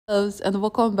And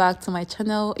welcome back to my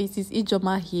channel. It is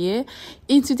Ijoma here.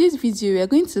 In today's video, we are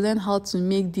going to learn how to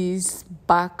make this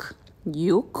back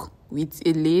yoke with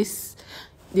a lace.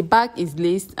 The back is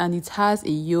laced and it has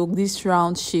a yoke, this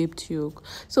round shaped yoke.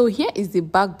 So here is the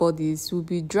back bodice. We'll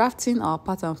be drafting our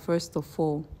pattern first of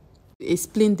all.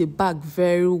 Explain the back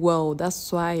very well,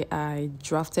 that's why I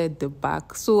drafted the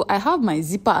back. So I have my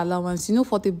zipper allowance.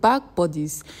 For the back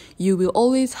bodies you will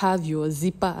always have your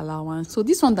zipper allowance. So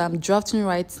this one that I'm drafting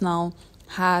right now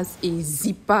has a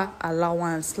zipper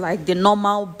allowance like the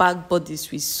normal back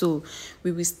bodies we sew.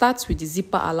 We will start with the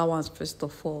zipper allowance first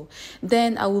of all.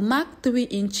 Then I will mark 3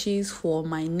 inches for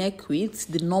my neck width,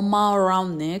 the normal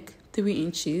round neck, 3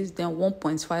 inches, then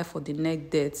 1.5 for the neck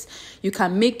depth. You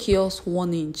can make yours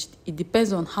 1 inch. It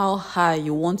depends on how high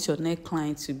you want your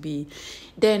neckline to be.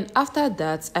 Then after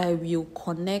that, I will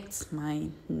connect my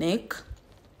neck.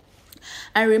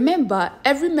 And remember,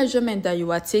 every measurement that you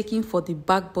are taking for the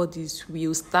back bodies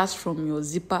will start from your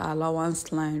zipper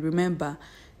allowance line. Remember,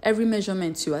 every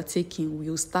measurement you are taking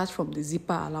will start from the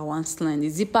zipper allowance line. The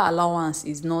zipper allowance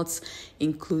is not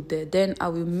included. Then I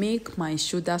will make my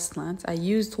shoulder slant. I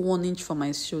used 1 inch for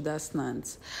my shoulder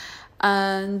slant.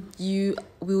 And you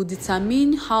will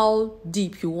determine how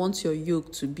deep you want your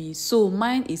yoke to be. So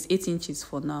mine is 8 inches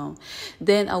for now.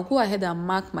 Then I'll go ahead and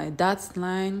mark my dart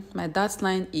line. My dart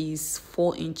line is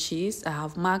 4 inches. I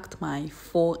have marked my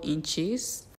 4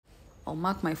 inches. I'll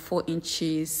mark my 4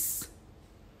 inches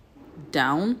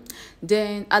down.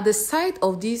 Then at the side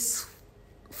of this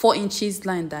 4 inches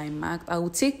line that I marked, I will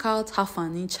take out half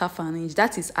an inch.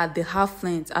 That is at the half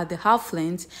length. At the half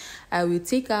length, I will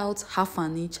take out half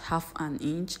an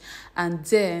inch, and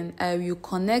then I will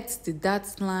connect the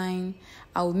dart line.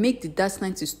 I will make the dart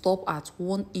line to stop at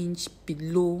 1 inch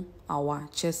below our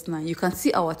chest line. You can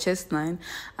see our chest line,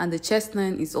 and the chest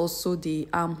line is also the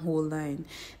armhole line.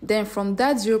 Then from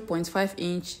that 0.5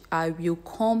 inch, I will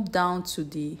come down to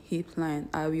the hip line.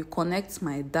 I will connect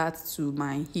my dart to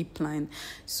my hip line.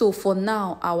 So for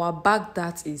now, our back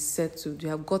dart is settled. We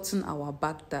have gotten our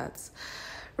back dart.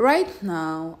 Right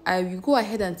now, I will go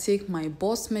ahead and take my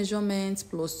bust measurement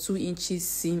plus 2 inches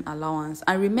seam allowance.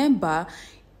 And remember,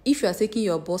 if you are taking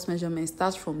your bust measurement,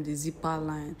 start from the zipper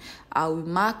line. I will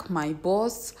mark my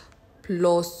bust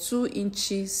plus 2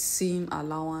 inches seam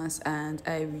allowance, and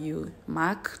I will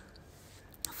mark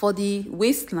for the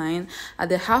waistline. At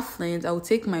the half length, I will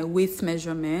take my waist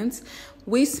measurement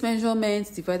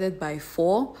divided by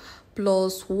 4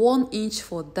 plus 1 inch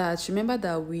for that. Remember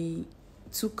that we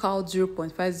took out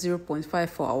 0.5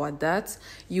 for our dart.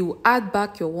 You add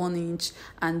back your 1 inch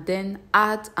and then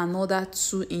add another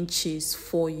 2 inches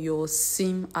for your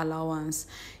seam allowance.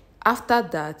 After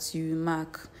that, you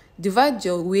mark, divide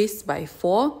your waist by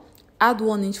 4, add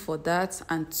 1 inch for that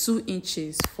and 2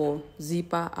 inches for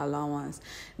zipper allowance.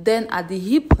 Then at the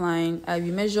hip line, I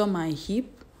will measure my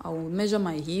hip.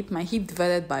 My hip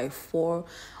divided by 4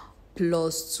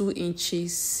 plus 2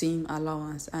 inches seam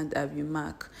allowance, and I will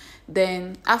mark.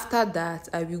 Then after that,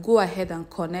 I will go ahead and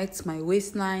connect my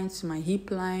waistline to my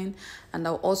hip line, and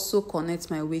I'll also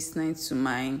connect my waistline to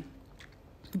my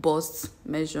bust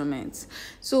measurement.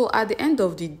 So at the end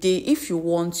of the day, if you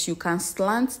want, you can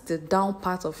slant the down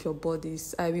part of your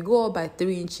bodies. I will go up by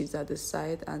 3 inches at the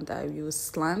side, and I will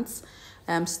slant.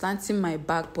 I am slanting my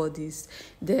back bodies.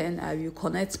 Then I will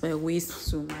connect my waist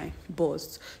to my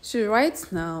bust. So right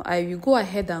now, I will go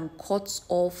ahead and cut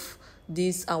off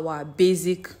this our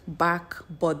basic back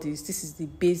bodies. This is the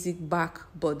basic back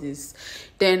bodies.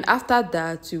 Then after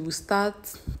that, you will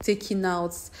start taking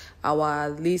out our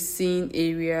lacing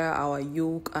area, our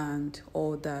yoke and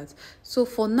all that. So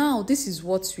for now, this is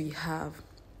what we have.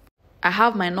 I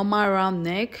have my normal round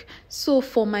neck. So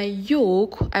for my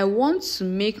yoke, I want to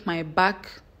make my back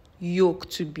yoke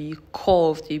to be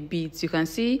curved a bit. You can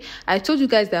see I told you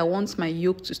guys that I want my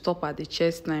yoke to stop at the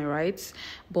chest line, right?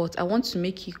 But I want to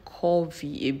make it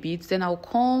curvy a bit. Then I'll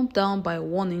come down by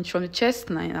 1 inch from the chest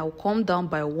line. I'll come down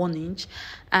by 1 inch,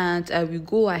 and I will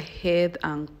go ahead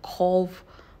and curve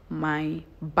my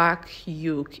back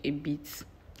yoke a bit.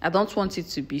 I don't want it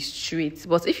to be straight,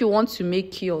 but if you want to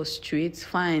make yours straight,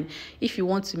 fine. If you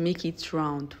want to make it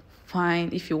round,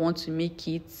 fine. If you want to make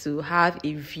it to have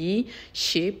a V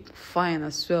shape, fine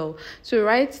as well. So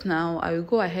right now, I will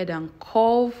go ahead and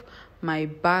curve my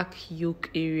back yoke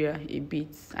area a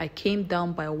bit. I came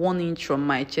down by 1 inch from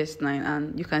my chest line,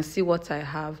 and you can see what I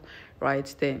have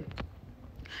right there.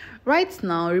 Right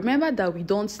now, remember that we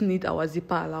don't need our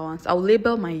zipper allowance. I'll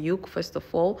label my yoke first of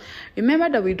all. Remember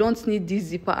that we don't need this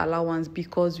zipper allowance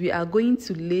because we are going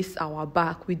to lace our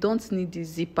back. We don't need this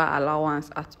zipper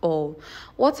allowance at all.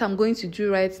 What I'm going to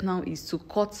do right now is to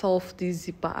cut off this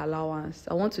zipper allowance.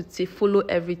 I want to follow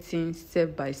everything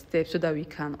step by step so that we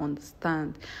can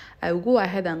understand. I will go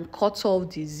ahead and cut off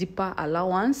the zipper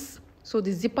allowance. So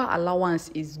the zipper allowance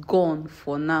is gone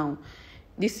for now.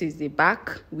 This is the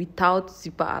back without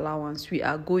zipper allowance. We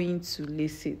are going to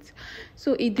lace it.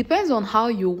 So it depends on how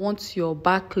you want your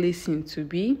back lacing to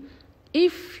be.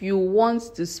 If you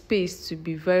want the space to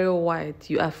be very wide,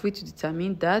 you are free to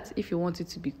determine that. If you want it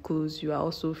to be closed, you are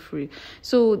also free.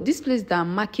 So this place that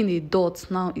I'm marking a dot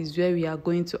now is where we are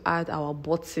going to add our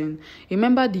button.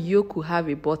 Remember, the yoke will have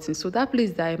a button. So that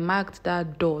place that I marked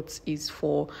that dot is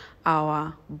for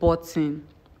our button.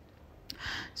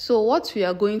 So what we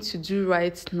are going to do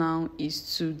right now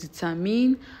is to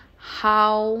determine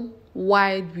how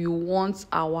wide we want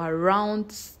our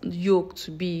round yoke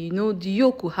to be. You know, the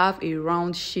yoke will have a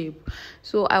round shape.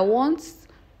 So I want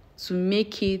to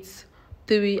make it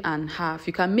 3.5.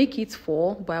 You can make it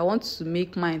 4, but I want to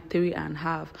make mine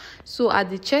 3.5. So at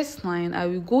the chest line, I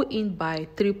will go in by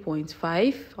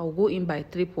 3.5. I'll go in by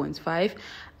 3.5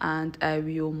 and I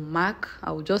will mark.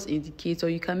 I will just indicate, or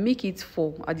you can make it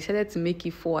 4. I decided to make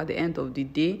it 4 at the end of the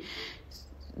day.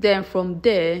 Then from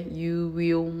there, you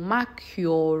will mark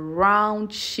your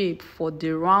round shape for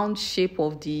the round shape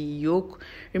of the yoke.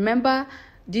 Remember,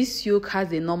 this yoke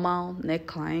has a normal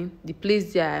neckline. The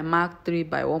place there I marked 3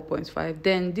 by 1.5.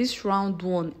 Then this round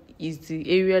one is the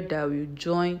area that will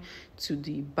join to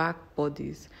the back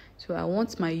bodies. So I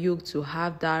want my yoke to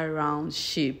have that round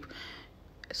shape.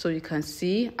 So you can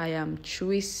see I am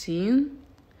tracing,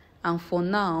 and for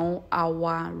now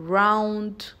our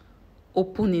round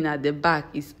opening at the back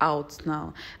is out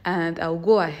now, and I'll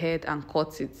go ahead and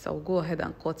cut it. I'll go ahead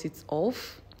and cut it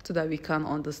off so that we can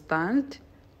understand.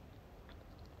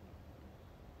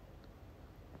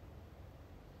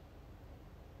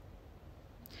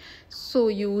 So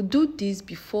you will do this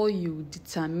before you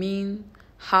determine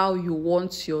how you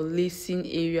want your lacing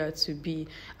area to be.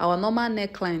 Our normal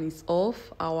neckline is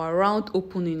off, our round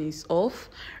opening is off.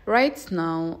 Right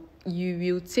now, you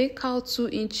will take out 2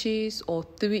 inches or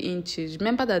 3 inches.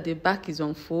 Remember that the back is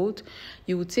on fold.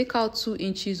 You will take out 2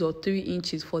 inches or 3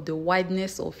 inches for the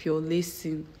wideness of your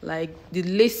lacing. Like the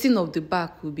lacing of the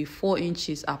back will be 4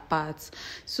 inches apart.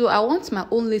 So I want my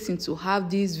own lacing to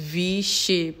have this V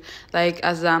shape. Like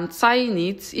as I'm tying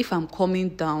it, if I'm coming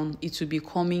down, it will be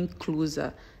coming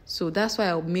closer. So that's why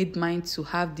I made mine to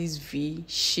have this V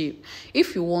shape.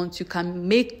 If you want, you can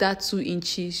make that 2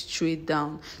 inches straight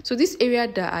down. So this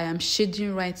area that I am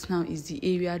shading right now is the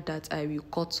area that I will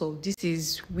cut off. This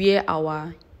is where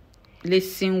our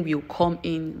lacing will come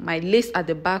in. My lace at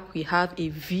the back will have a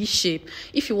V shape.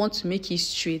 If you want to make it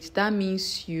straight, that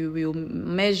means you will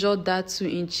measure that 2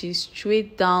 inches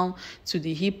straight down to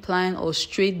the hip line or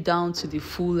straight down to the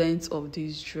full length of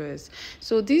this dress.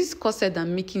 So this corset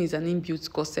I'm making is an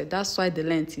inbuilt corset. That's why the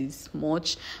length is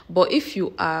much. But if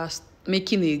you are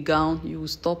making a gown, you will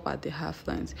stop at the half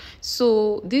length.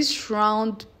 So this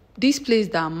place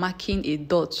that I'm marking a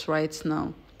dot right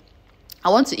now, I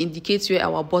want to indicate where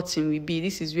our button will be.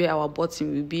 This is where our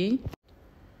button will be.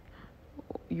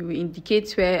 You will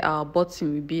indicate where our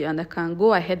button will be, and I can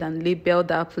go ahead and label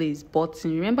that place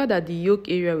button. Remember that the yoke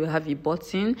area will have a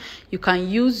button. You can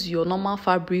use your normal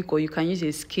fabric or you can use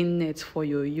a skin net for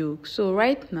your yoke. So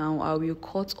right now I will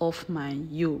cut off my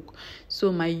yoke.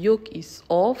 So my yoke is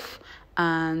off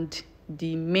and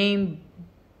the main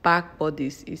back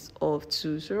bodies is off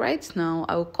too. So right now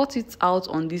I will cut it out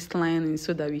on this lining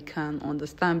so that we can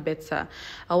understand better.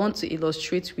 I want to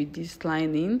illustrate with this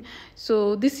lining.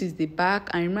 So this is the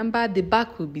back, and remember the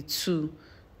back will be 2.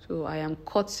 So I am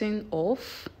cutting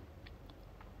off.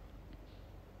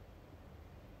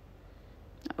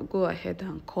 I'll go ahead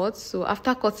and cut. So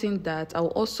after cutting that, I'll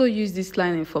also use this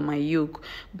lining for my yoke.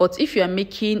 But if you are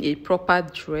making a proper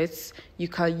dress, you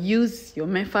can use your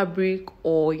main fabric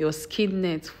or your skin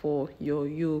net for your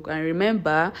yoke. And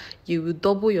remember, you will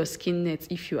double your skin net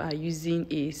if you are using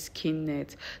a skin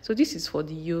net. So this is for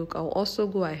the yoke. I'll also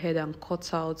go ahead and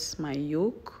cut out my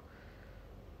yoke.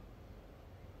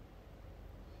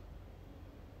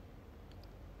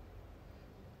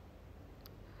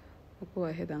 Go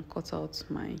ahead and cut out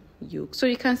my yoke. So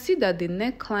you can see that the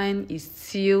neckline is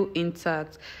still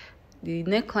intact. The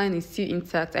neckline is still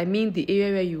intact. I mean the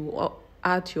area where you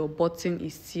add your button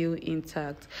is still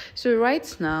intact. So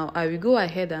right now I will go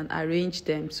ahead and arrange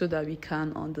them so that we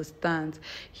can understand.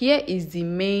 Here is the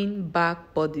main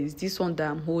back bodies, this one that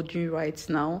I'm holding right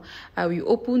now. I will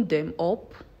open them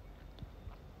up.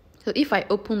 So if I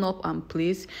open up and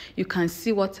place, you can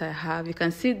see what I have. You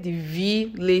can see the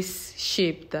V lace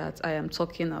shape that I am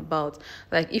talking about.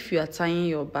 Like if you are tying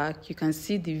your bag, you can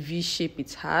see the V shape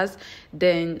it has.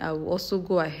 Then I will also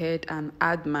go ahead and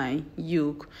add my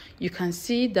yoke. You can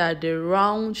see that the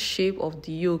round shape of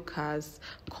the yoke has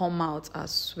come out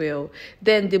as well.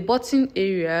 Then the button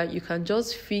area, you can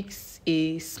just fix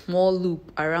a small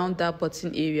loop around that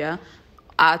button area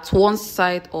at one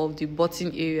side of the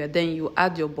button area, then you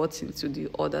add your button to the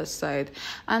other side.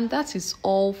 And that is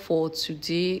all for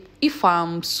today. If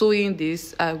I'm sewing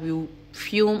this, I will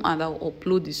film and I'll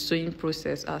upload the sewing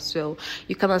process as well.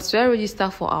 You can as well register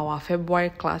for our February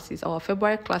classes. Our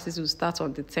February classes will start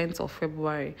on the 10th of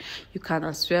February. You can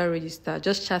as well register.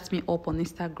 Just chat me up on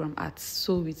Instagram at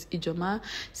Sew with Ijoma.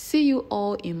 See you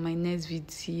all in my next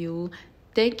video.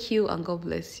 Thank you and God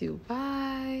bless you.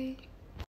 Bye.